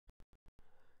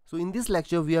So in this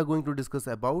lecture we are going to discuss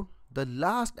about the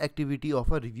last activity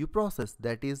of a review process,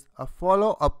 that is a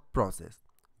follow-up process,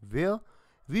 where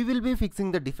we will be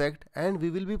fixing the defect and we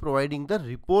will be providing the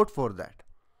report for that.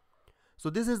 So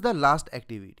this is the last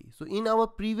activity. So in our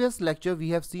previous lecture we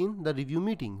have seen the review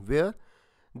meeting where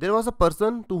there was a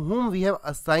person to whom we have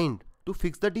assigned to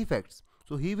fix the defects.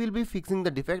 So he will be fixing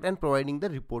the defect and providing the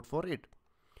report for it.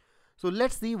 So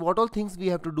let's see what all things we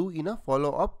have to do in a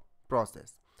follow-up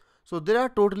process. So there are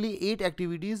totally 8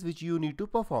 activities which you need to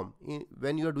perform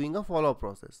when you are doing a follow-up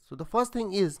process. So the first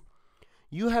thing is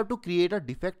you have to create a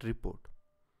defect report.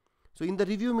 So in the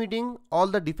review meeting all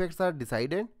the defects are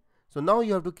decided. So now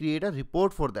you have to create a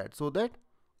report for that, so that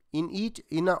in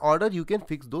an order you can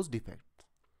fix those defects.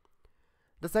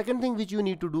 The second thing which you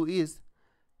need to do is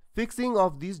fixing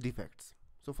of these defects.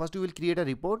 So first you will create a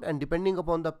report, and depending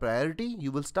upon the priority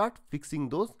you will start fixing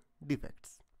those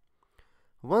defects.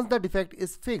 Once the defect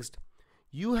is fixed,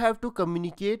 you have to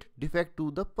communicate defect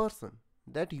to the person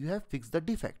that you have fixed the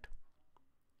defect.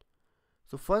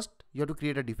 So first you have to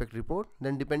create a defect report,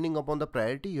 then depending upon the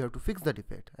priority you have to fix the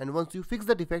defect, and once you fix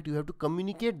the defect you have to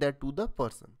communicate that to the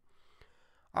person.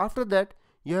 After that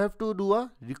you have to do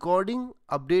a recording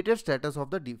updated status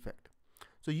of the defect.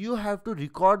 So you have to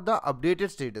record the updated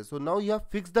status. So now you have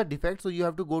fixed the defect, so you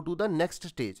have to go to the next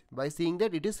stage by saying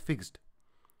that it is fixed.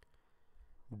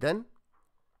 Then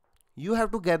you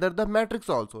have to gather the metrics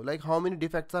also, like how many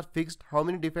defects are fixed, how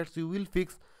many defects you will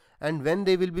fix, and when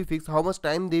they will be fixed, how much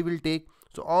time they will take.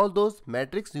 So all those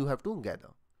metrics you have to gather.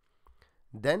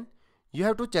 Then you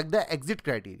have to check the exit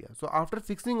criteria. So after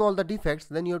fixing all the defects,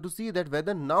 then you have to see that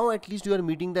whether now at least you are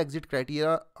meeting the exit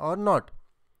criteria or not.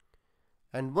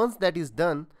 And once that is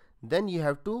done, then you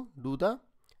have to do the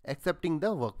accepting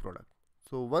the work product.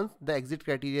 So once the exit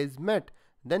criteria is met,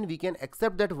 then we can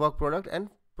accept that work product and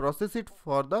process it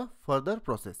for the further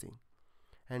processing.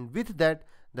 And with that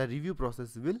the review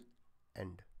process will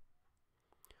end.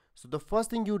 So the first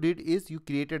thing you did is you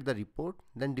created the report,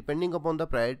 then depending upon the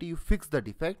priority you fix the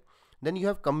defect, then you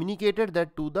have communicated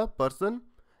that to the person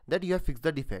that you have fixed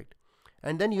the defect,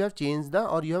 and then you have changed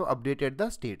or you have updated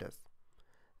the status.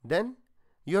 Then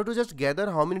you have to just gather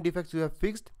how many defects you have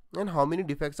fixed and how many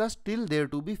defects are still there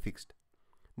to be fixed.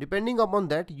 Depending upon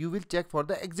that you will check for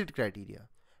the exit criteria,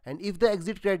 and if the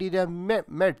exit criteria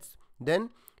met,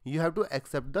 then you have to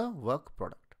accept the work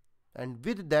product, and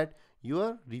with that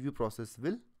your review process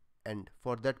will end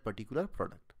for that particular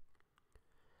product.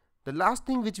 The last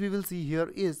thing which we will see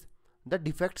here is the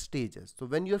defect stages. So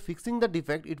when you are fixing the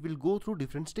defect, it will go through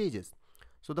different stages.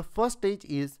 So the first stage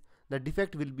is the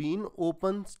defect will be in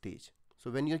open stage. So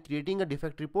when you are creating a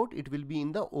defect report, it will be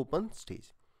in the open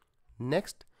stage.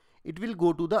 Next it will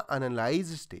go to the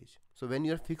analyze stage. So when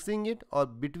you are fixing it, or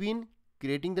between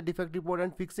creating the defect report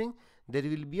and fixing, there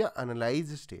will be a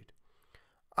analyze state.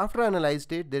 After analyze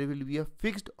state there will be a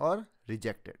fixed or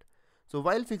rejected. So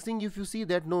while fixing, if you see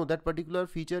that no, that particular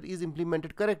feature is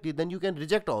implemented correctly, then you can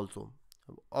reject also.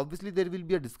 Obviously there will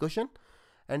be a discussion,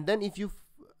 and then if you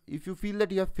feel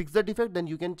that you have fixed the defect, then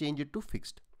you can change it to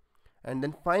fixed. And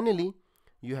then finally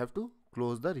you have to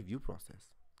close the review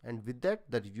process, and with that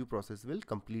the review process will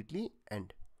completely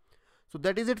end. So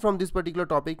that is it from this particular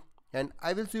topic, and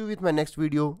I will see you with my next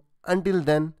video. Until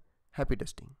then, happy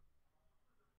testing.